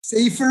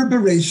Sefer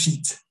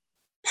Bereshit,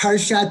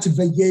 Parshat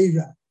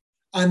Vayeira,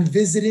 on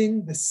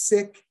visiting the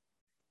sick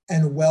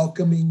and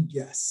welcoming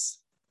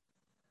guests.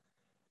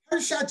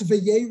 Parshat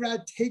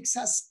Vayeira takes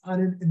us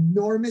on an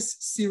enormous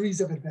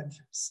series of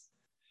adventures.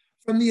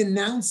 From the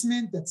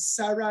announcement that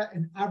Sarah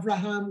and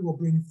Abraham will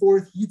bring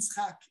forth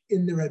Yitzchak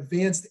in their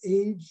advanced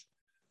age,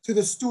 to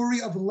the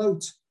story of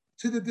Lot,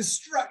 to the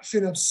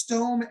destruction of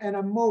Sodom and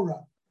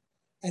Amorah,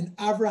 and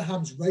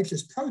Abraham's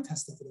righteous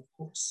protest of it, of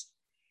course,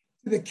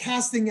 to the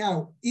casting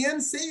out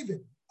and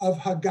saving of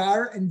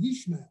Hagar and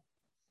Yishmael,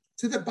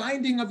 to the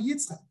binding of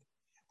Yitzchak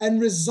and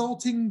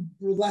resulting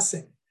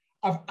blessing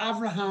of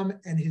Abraham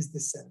and his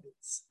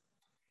descendants.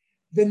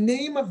 The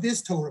name of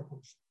this Torah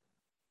portion,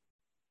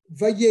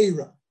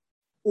 Vayeira,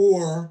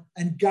 or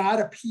 "and God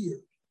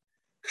appeared,"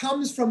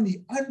 comes from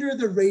the under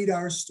the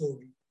radar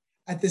story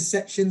at the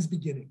section's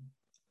beginning,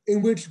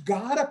 in which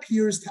God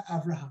appears to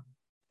Abraham,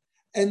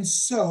 and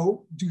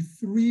so do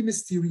three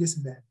mysterious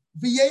men.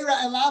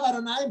 Vayeira elav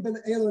Adonai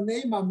ben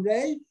Elonei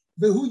Mamrei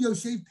v'hu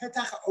yoshev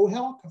petach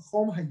ohel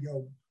kachom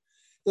hayom.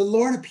 The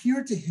Lord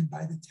appeared to him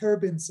by the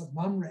terebinths of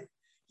Mamre.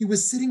 He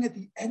was sitting at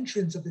the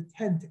entrance of the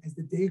tent as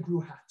the day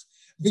grew hot.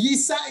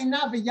 V'yisa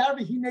einav v'yar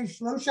v'hinei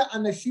shlosha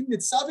anashim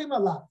nitzavim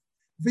alav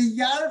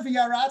v'yar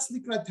v'yaratz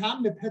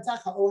likratam mepetach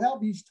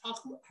ha'ohel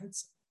v'yishtachu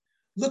artza.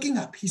 Looking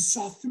up, he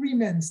saw three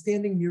men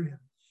standing near him.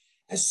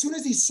 As soon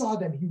as he saw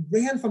them, he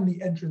ran from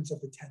the entrance of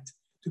the tent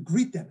to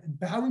greet them and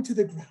bowing to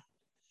the ground.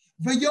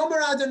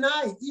 Vayomer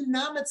Adonai, im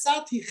na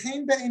metzati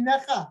chen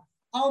be'einecha,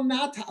 al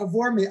na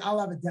ta'avor me'al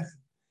avadecha.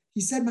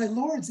 He said, "My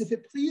lords, if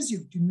it please you,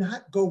 do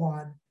not go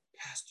on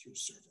past your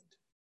servant."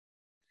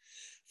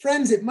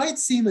 Friends, it might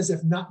seem as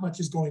if not much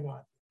is going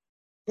on,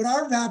 but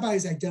our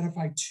rabbis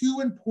identify two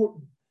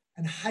important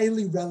and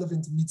highly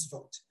relevant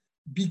mitzvot: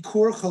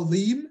 Bikur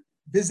Cholim,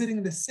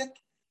 visiting the sick,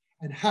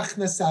 and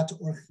Hachnasat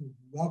Orchim,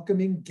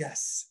 welcoming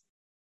guests.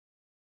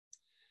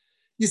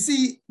 You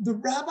see, the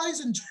rabbis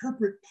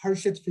interpret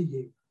Parshat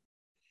Vayeira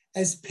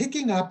as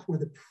picking up where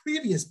the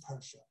previous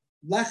Parsha,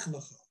 Lech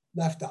Lecha,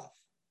 left off,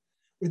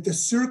 with the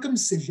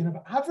circumcision of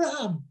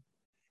Abraham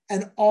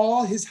and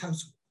all his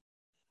household.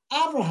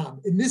 Abraham,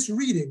 in this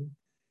reading,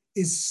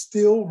 is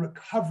still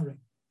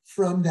recovering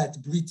from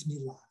that Brit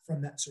Milah,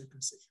 from that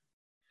circumcision.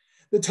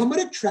 The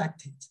Talmudic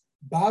tractate,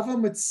 Bava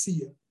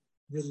Metzia,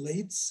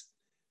 relates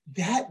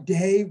that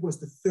day was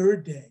the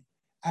third day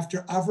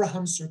after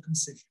Abraham's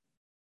circumcision.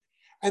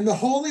 And the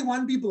Holy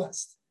One, be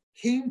blessed,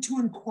 came to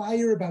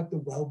inquire about the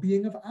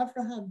well-being of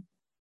Abraham.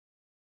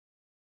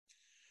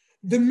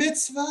 The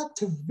mitzvah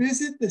to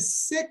visit the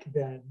sick,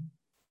 then,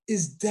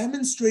 is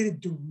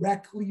demonstrated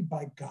directly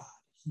by God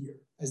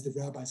here, as the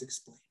rabbis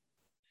explain.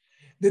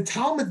 The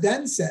Talmud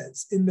then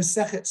says in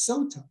Masechet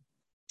Sota,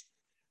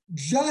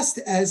 just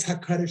as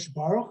HaKadosh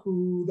Baruch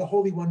Hu, the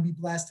Holy One, be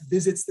blessed,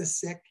 visits the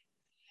sick,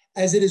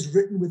 as it is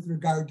written with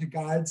regard to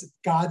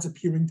God's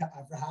appearing to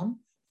Abraham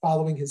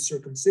following his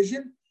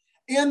circumcision,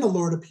 and the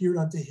Lord appeared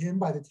unto him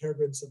by the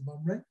terebinths of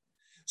Mamre,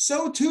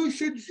 so too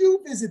should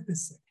you visit the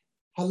sick.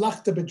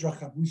 Halachta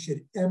b'drachav, we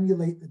should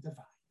emulate the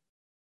divine.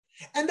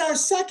 And our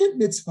second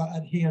mitzvah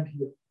at hand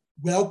here,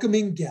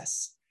 welcoming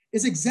guests,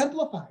 is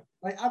exemplified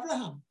by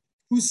Abraham,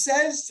 who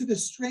says to the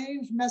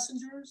strange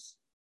messengers,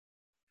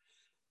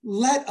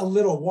 "Let a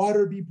little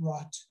water be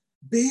brought,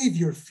 bathe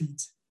your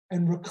feet,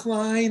 and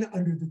recline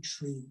under the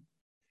tree.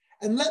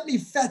 And let me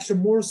fetch a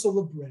morsel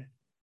of bread,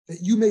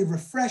 that you may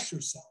refresh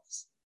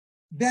yourselves.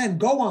 Then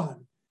go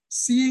on,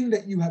 seeing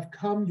that you have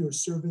come your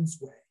servant's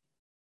way."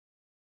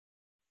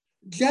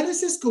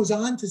 Genesis goes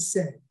on to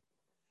say,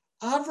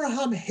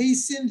 Abraham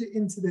hastened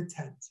into the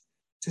tent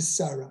to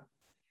Sarah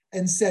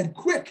and said,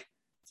 "Quick,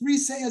 3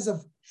 seahs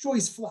of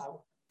choice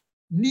flour,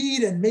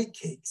 knead and make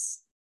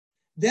cakes."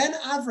 Then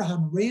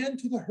Abraham ran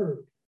to the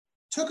herd,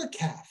 took a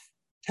calf,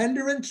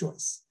 tender and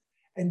choice,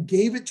 and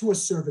gave it to a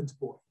servant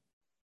boy,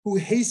 who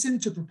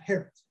hastened to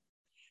prepare it.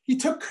 He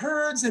took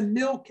curds and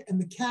milk and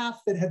the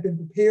calf that had been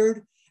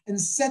prepared and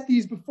set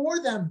these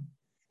before them,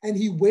 and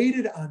he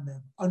waited on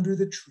them under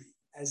the tree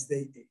as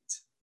they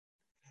ate.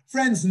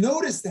 Friends,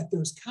 notice that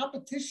there's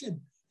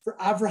competition for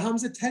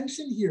Abraham's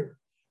attention here.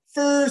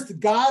 First,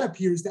 God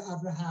appears to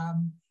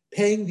Abraham,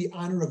 paying the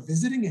honor of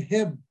visiting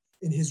him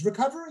in his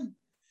recovery.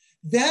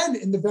 Then,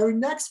 in the very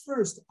next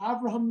verse,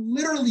 Abraham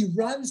literally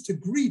runs to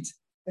greet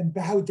and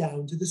bow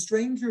down to the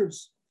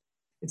strangers.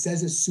 It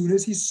says, as soon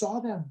as he saw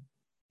them,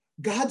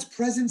 God's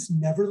presence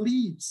never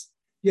leaves.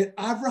 Yet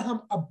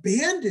Abraham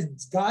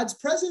abandons God's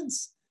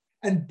presence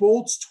and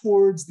bolts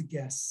towards the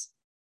guests.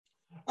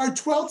 Our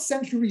 12th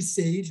century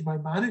sage,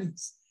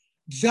 Maimonides,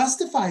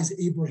 justifies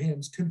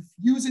Abraham's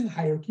confusing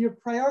hierarchy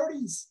of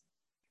priorities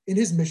in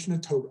his Mishnah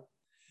Torah.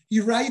 He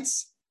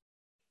writes,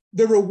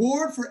 "The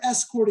reward for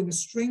escorting a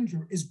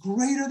stranger is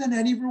greater than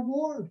any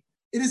reward.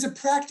 It is a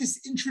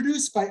practice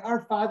introduced by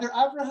our father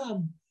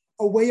Abraham,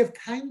 a way of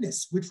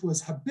kindness which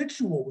was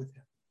habitual with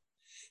him.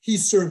 He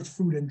served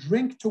food and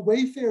drink to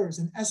wayfarers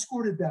and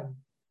escorted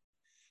them.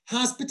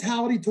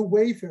 Hospitality to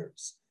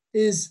wayfarers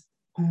is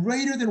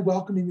greater than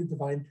welcoming the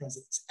divine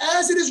presence.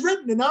 As it is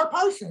written in our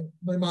Parshat,"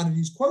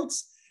 Maimonides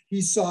quotes,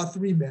 he saw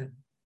 3 men.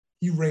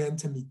 He ran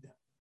to meet them.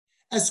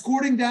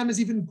 Escorting them is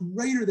even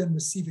greater than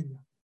receiving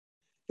them.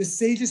 The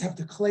sages have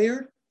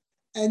declared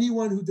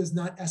anyone who does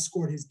not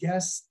escort his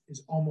guests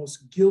is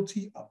almost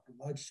guilty of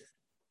bloodshed.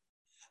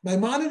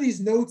 Maimonides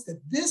notes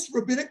that this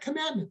rabbinic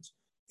commandment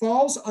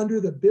falls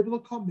under the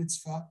biblical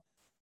mitzvah,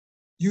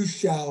 you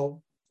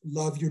shall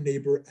love your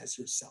neighbor as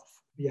yourself.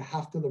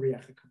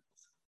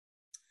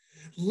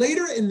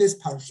 Later in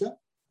this parsha,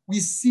 we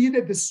see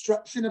the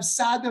destruction of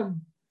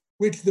Sodom,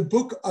 which the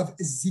book of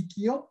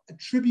Ezekiel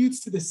attributes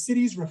to the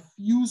city's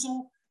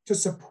refusal to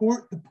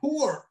support the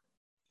poor.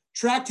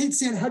 Tractate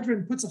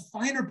Sanhedrin puts a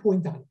finer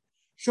point on it,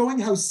 showing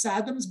how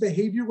Sodom's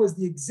behavior was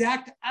the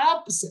exact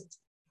opposite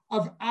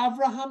of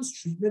Abraham's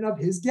treatment of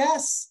his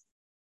guests.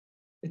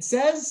 It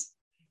says,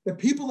 the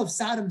people of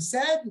Sodom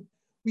said,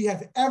 we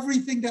have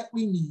everything that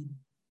we need.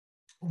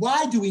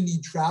 Why do we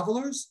need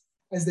travelers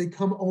as they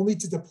come only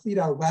to deplete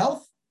our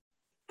wealth?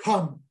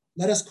 Come,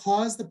 let us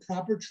cause the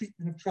proper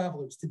treatment of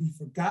travelers to be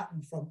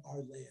forgotten from our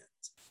land.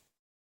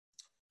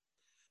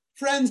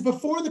 Friends,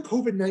 before the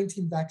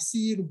COVID-19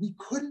 vaccine, we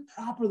couldn't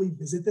properly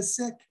visit the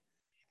sick,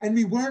 and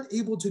we weren't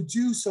able to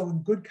do so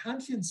in good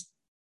conscience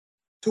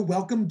to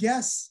welcome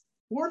guests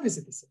or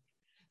visit the sick.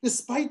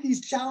 Despite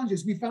these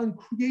challenges, we found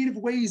creative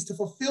ways to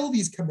fulfill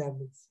these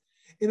commandments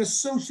in a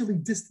socially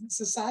distant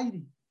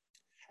society.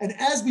 And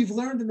as we've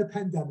learned in the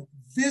pandemic,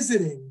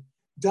 visiting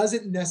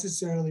doesn't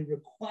necessarily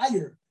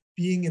require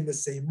being in the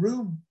same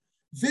room.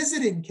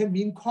 Visiting can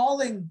mean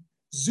calling,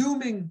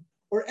 Zooming,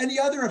 or any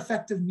other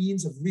effective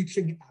means of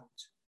reaching out.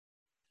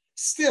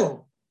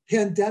 Still,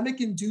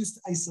 pandemic-induced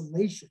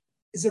isolation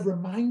is a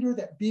reminder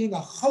that being a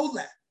chole,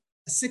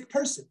 a sick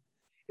person,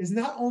 is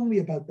not only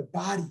about the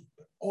body,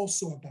 but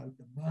also about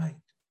the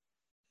mind.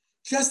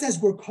 Just as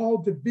we're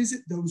called to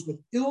visit those with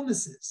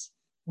illnesses,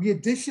 we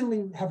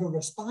additionally have a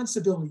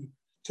responsibility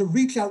to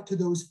reach out to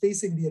those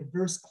facing the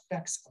adverse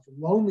effects of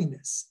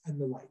loneliness and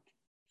the like.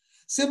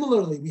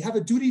 Similarly, we have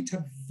a duty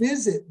to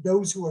visit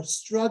those who are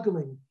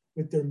struggling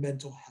with their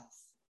mental health.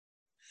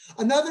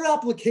 Another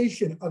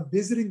application of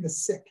visiting the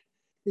sick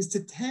is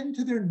to tend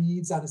to their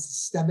needs on a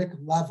systemic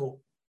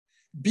level.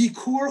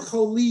 Bikur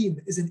cholim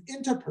is an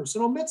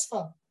interpersonal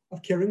mitzvah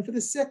of caring for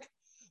the sick,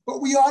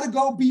 but we ought to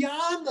go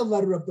beyond the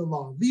letter of the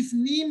law,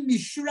 lifnim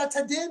mishurat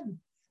hadin,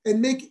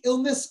 and make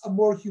illness a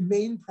more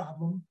humane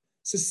problem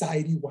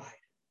society-wide.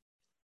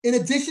 In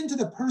addition to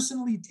the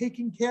personally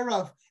taking care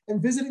of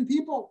and visiting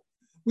people,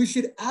 we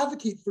should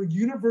advocate for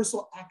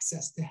universal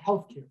access to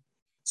healthcare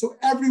so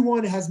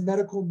everyone has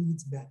medical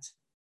needs met.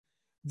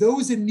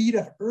 Those in need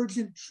of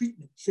urgent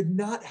treatment should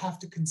not have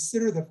to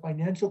consider the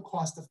financial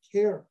cost of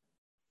care.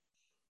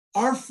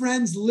 Our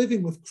friends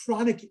living with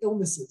chronic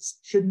illnesses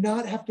should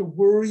not have to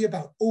worry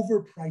about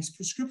overpriced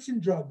prescription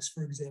drugs,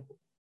 for example.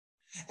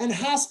 And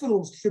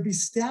hospitals should be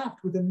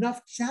staffed with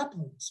enough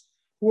chaplains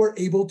who are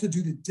able to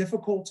do the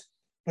difficult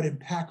but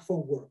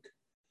impactful work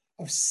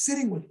of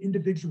sitting with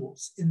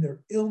individuals in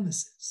their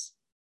illnesses.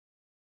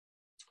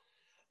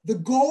 The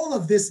goal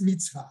of this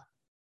mitzvah,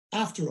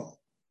 after all,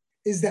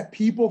 is that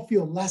people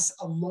feel less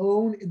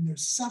alone in their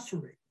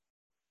suffering.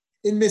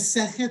 In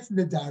Mesechet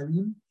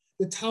Nedarim,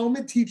 the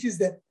Talmud teaches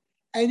that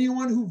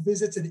anyone who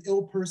visits an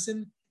ill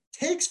person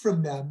takes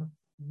from them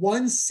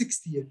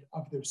 1/60th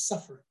of their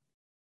suffering.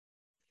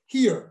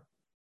 Here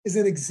is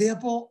an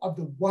example of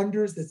the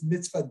wonders that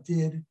mitzvah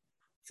did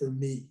for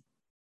me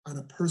on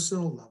a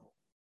personal level.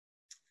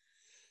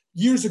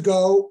 Years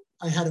ago,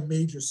 I had a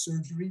major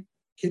surgery,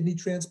 kidney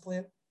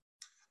transplant.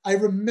 I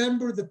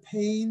remember the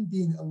pain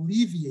being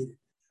alleviated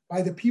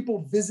by the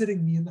people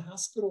visiting me in the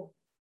hospital.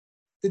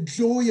 The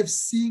joy of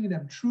seeing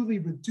them truly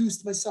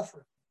reduced my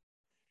suffering.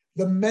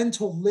 The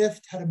mental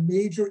lift had a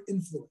major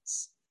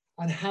influence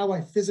on how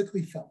I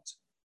physically felt.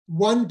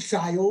 One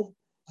child,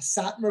 a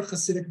Satmar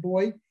Hasidic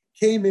boy,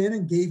 came in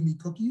and gave me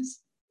cookies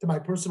to my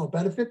personal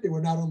benefit. They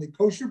were not only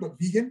kosher, but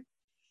vegan.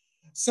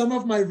 Some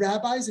of my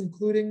rabbis,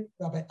 including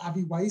Rabbi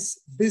Avi Weiss,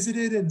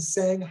 visited and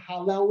sang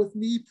Hallel with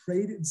me,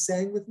 prayed and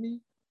sang with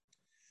me.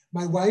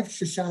 My wife,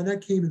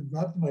 Shoshana, came and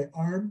rubbed my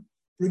arm,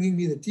 bringing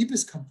me the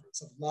deepest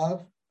comforts of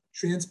love,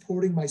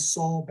 transporting my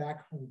soul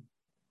back home.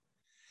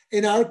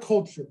 In our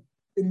culture,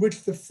 in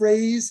which the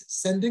phrase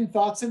sending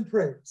thoughts and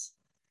prayers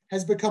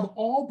has become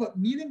all but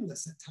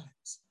meaningless at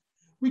times,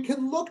 we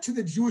can look to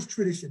the Jewish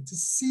tradition to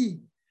see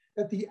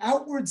that the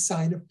outward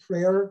sign of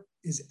prayer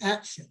is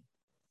action.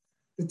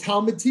 The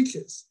Talmud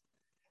teaches,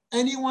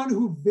 anyone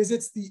who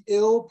visits the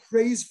ill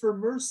prays for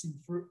mercy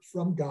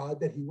from God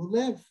that he will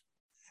live.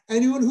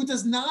 Anyone who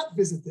does not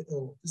visit the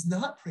ill does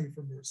not pray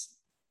for mercy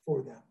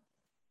for them.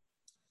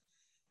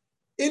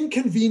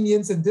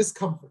 Inconvenience and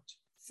discomfort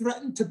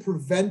threaten to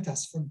prevent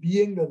us from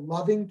being the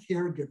loving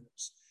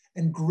caregivers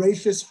and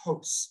gracious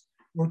hosts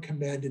we're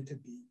commanded to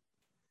be.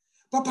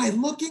 But by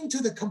looking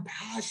to the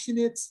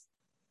compassionate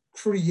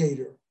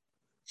Creator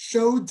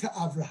showed to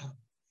Abraham,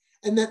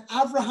 and that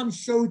Abraham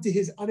showed to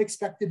his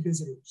unexpected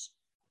visitors,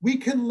 we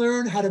can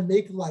learn how to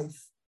make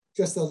life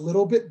just a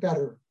little bit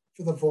better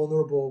for the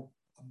vulnerable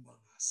among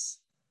us.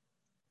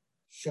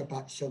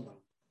 Shabbat Shalom.